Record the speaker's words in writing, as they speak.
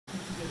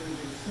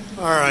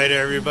Alright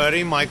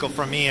everybody, Michael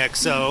from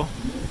EXO.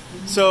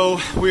 So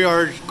we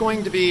are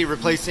going to be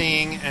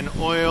replacing an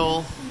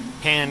oil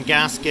pan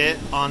gasket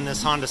on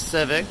this Honda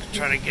Civic.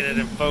 Trying to get it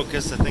in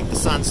focus. I think the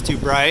sun's too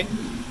bright.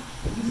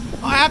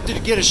 I have to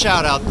get a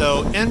shout out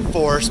though,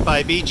 Enforce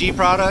by BG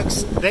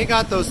Products. They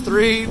got those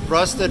 3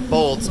 rusted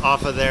bolts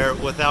off of there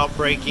without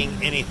breaking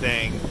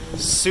anything.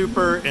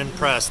 Super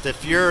impressed.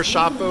 If you're a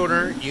shop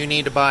owner, you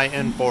need to buy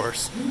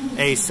Enforce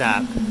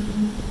ASAP.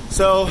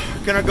 So,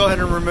 gonna go ahead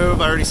and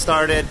remove, I already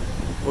started.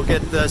 We'll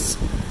get this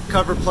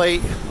cover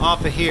plate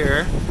off of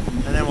here,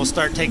 and then we'll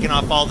start taking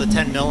off all the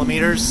 10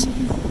 millimeters.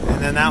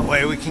 And then that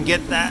way we can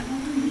get that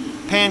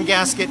pan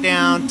gasket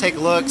down, take a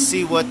look,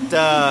 see what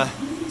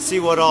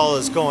all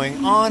is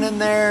going on in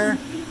there,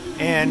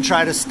 and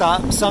try to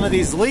stop some of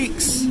these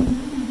leaks.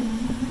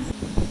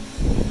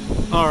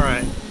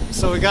 Alright,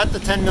 so we got the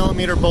 10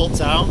 millimeter bolts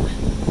out,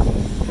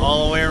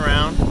 all the way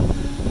around.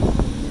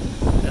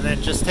 And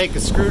then just take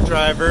a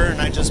screwdriver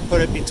and I just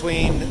put it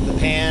between the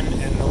pan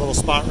and the little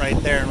spot right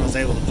there and was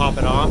able to pop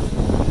it off.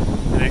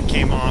 And it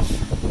came off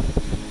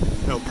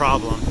no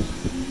problem.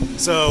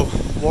 So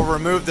we'll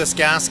remove this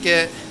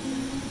gasket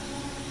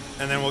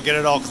and then we'll get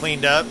it all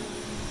cleaned up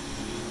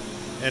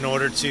in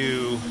order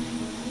to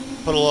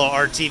put a little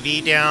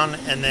RTV down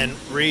and then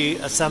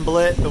reassemble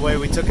it the way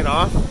we took it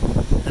off.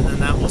 And then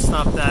that will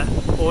stop that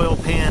oil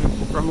pan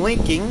from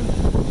leaking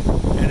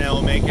and it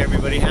will make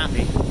everybody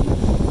happy.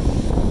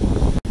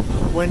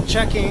 When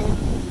checking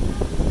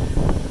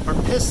our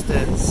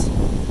pistons,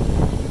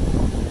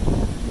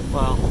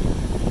 well,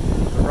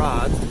 the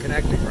rods, the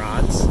connecting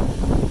rods,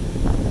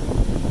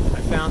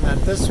 I found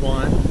that this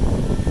one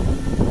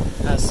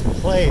has some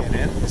play in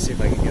it. Let me see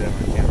if I can get it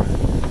on camera.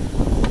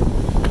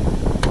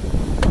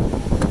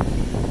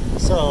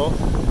 So,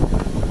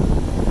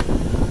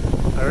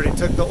 I already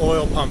took the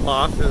oil pump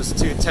off. It was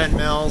 2 10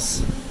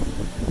 mils,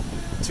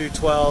 2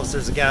 12s.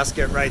 There's a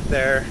gasket right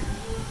there.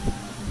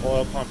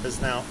 Oil pump is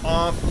now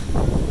off.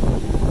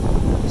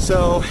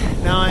 So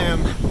now I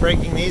am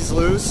breaking these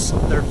loose.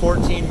 They're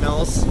 14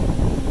 mils.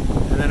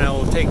 And then I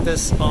will take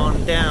this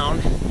on down.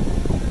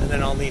 And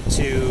then I'll need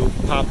to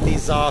pop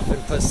these off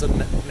and put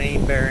some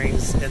main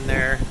bearings in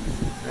there.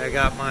 I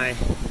got my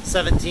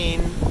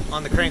 17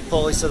 on the crank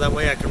pulley so that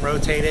way I can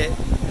rotate it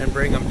and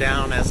bring them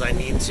down as I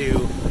need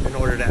to in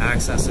order to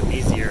access them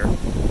easier.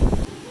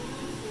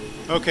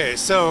 Okay,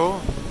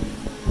 so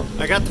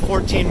I got the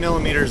 14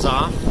 millimeters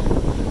off.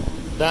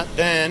 That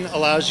then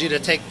allows you to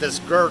take this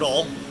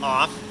girdle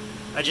off.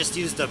 I just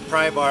used a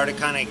pry bar to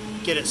kind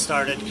of get it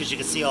started because you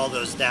can see all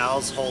those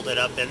dowels hold it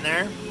up in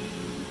there.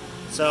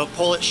 So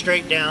pull it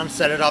straight down,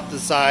 set it off to the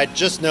side.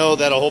 Just know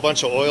that a whole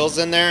bunch of oil's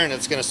in there and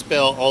it's going to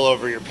spill all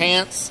over your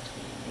pants,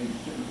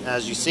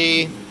 as you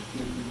see.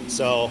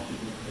 So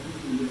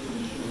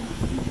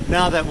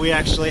now that we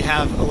actually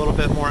have a little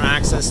bit more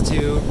access to,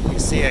 you can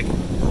see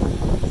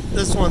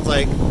this one's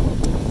like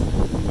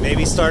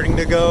maybe starting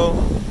to go.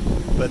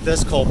 But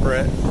this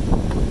culprit,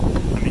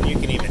 I mean, you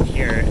can even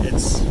hear it.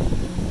 It's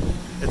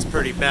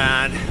pretty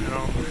bad.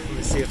 Let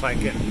me see if I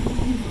can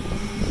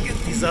get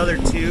these other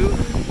 2.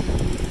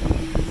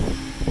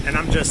 And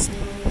I'm just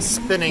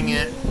spinning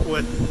it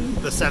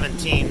with the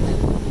 17.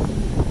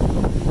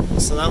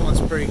 So that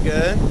one's pretty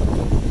good.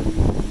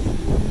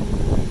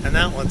 And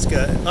that one's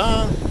good.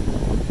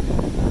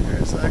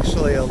 There's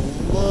actually a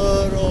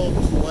little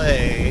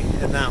play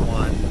in that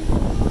one.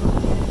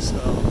 So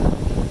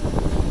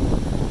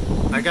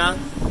I got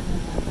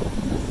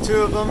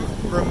 2 of them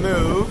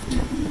removed.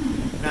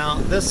 Now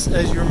this,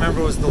 as you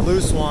remember, was the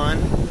loose one,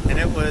 and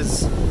it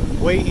was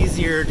way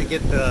easier to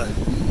get the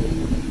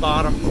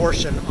bottom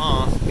portion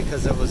off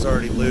because it was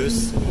already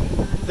loose.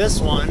 This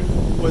one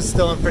was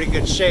still in pretty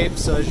good shape,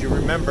 so as you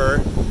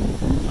remember,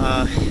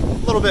 a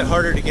little bit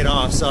harder to get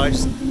off. So I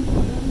just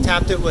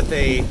tapped it with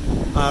a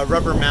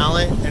rubber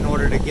mallet in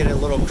order to get a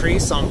little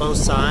crease on both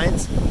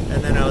sides.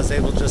 And then I was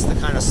able just to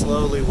kind of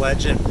slowly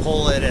wedge it,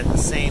 pull it at the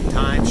same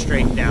time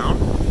straight down,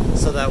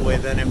 so that way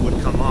then it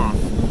would come off.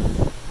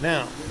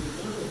 Now,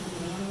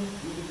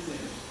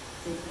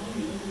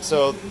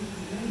 so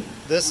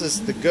this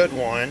is the good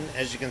one.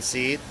 As you can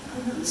see,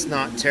 it's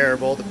not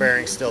terrible. The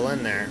bearing's still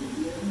in there.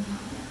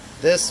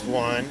 This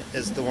one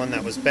is the one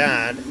that was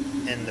bad,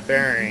 and the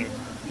bearing,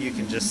 you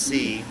can just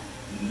see,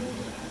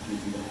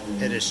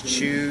 it is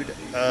chewed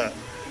up.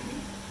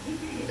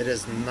 It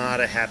is not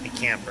a happy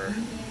camper.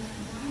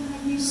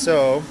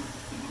 So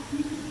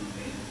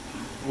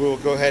we'll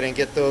go ahead and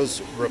get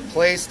those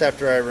replaced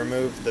after I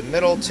remove the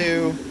middle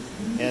 2,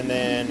 and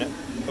then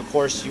of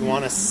course you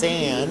want to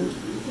sand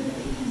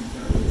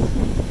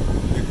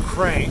the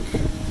crank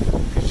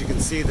because you can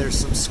see there's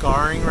some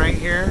scarring right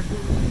here.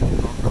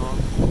 I'll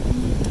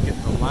get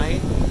the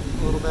light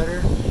a little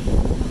better.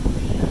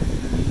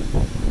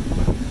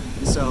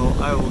 So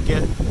I will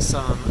get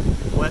some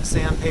wet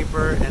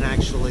sandpaper and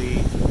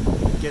actually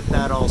get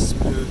that all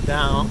smoothed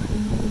out.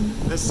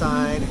 This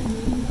side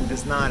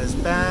is not as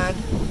bad,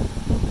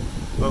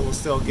 but we'll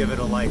still give it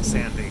a light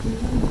sanding.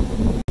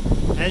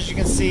 As you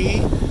can see,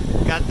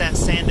 got that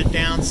sanded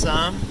down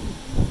some.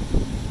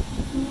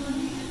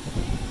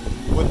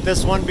 With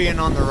this one being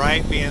on the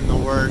right being the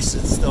worst,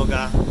 it's still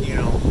got, you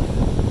know,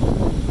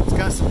 it's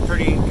got some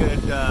pretty good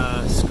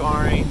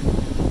scarring.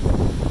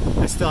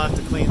 I still have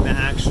to clean the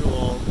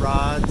actual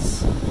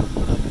rods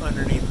up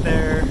underneath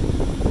there.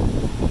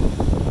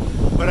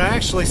 But I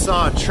actually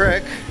saw a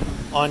trick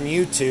on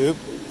YouTube,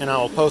 and I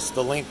will post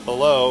the link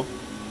below,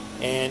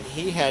 and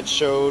he had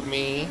showed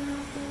me,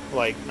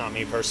 like, not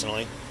me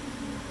personally,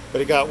 but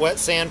he got wet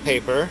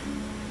sandpaper,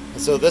 and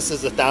so this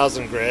is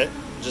 1000 grit.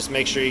 Just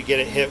make sure you get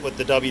it hit with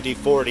the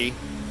WD-40.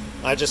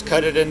 I just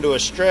cut it into a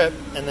strip,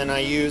 and then I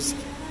used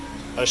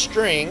a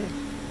string.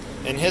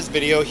 In his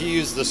video, he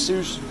used the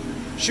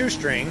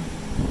shoestring,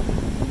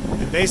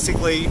 and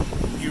basically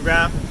you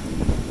wrap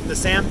the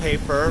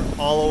sandpaper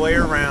all the way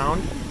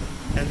around,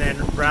 and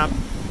then wrap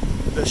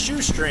the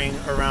shoestring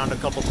around a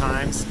couple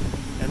times,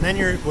 and then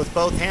you're, with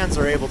both hands,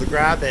 are able to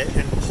grab it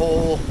and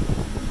pull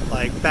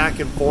like back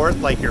and forth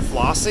like you're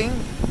flossing,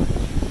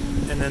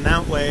 and then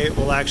that way it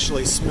will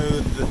actually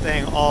smooth the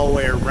thing all the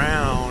way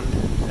around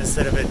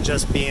instead of it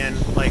just being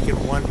like in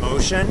one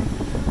motion,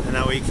 and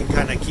that way you can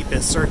kind of keep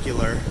it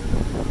circular.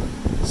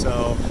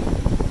 So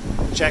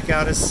check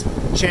out his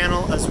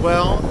channel as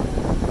well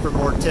for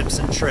more tips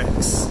and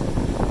tricks.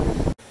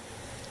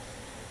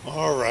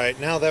 Alright,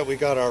 now that we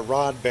got our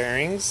rod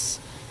bearings,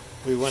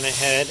 we went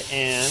ahead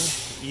and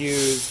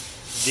used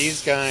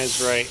these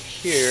guys right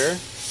here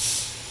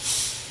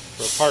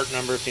for a part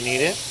number if you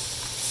need it.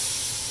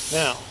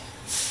 Now,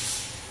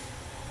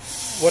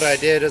 what I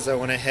did is I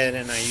went ahead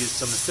and I used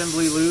some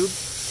assembly lube,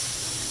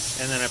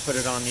 and then I put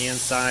it on the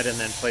inside and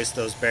then placed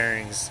those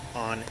bearings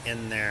on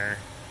in there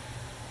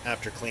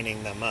after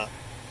cleaning them up.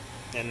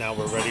 And now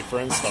we're ready for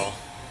install.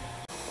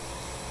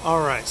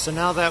 Alright, so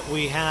now that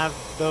we have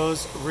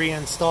those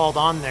reinstalled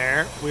on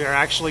there, we are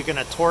actually going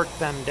to torque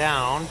them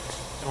down.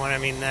 And when I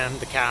mean them,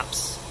 the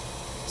caps.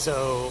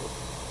 So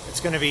it's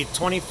going to be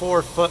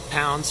 24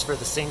 foot-pounds for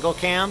the single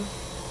cam.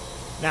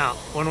 Now,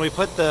 when we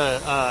put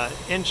the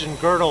engine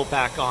girdle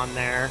back on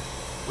there,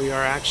 we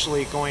are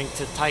actually going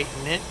to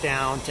tighten it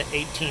down to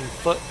 18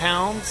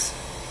 foot-pounds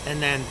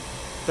and then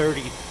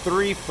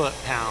 33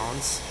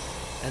 foot-pounds.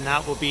 And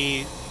that will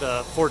be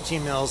the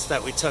 14 mils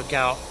that we took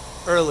out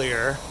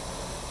earlier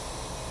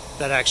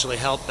that actually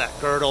held that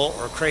girdle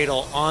or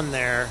cradle on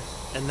there,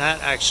 and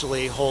that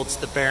actually holds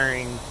the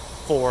bearing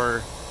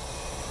for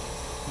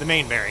the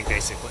main bearing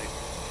basically.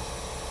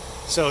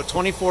 So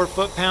 24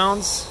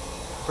 foot-pounds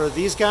for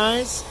these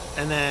guys,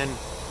 and then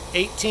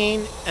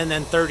 18 and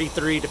then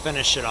 33 to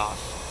finish it off.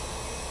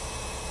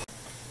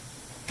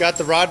 Got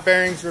the rod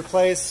bearings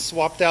replaced,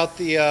 swapped out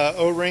the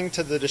O-ring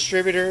to the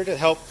distributor to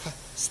help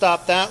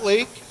stop that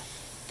leak.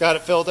 Got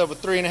it filled up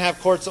with 3.5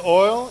 quarts of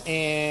oil,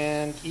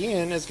 and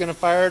Ian is going to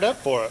fire it up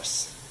for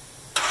us.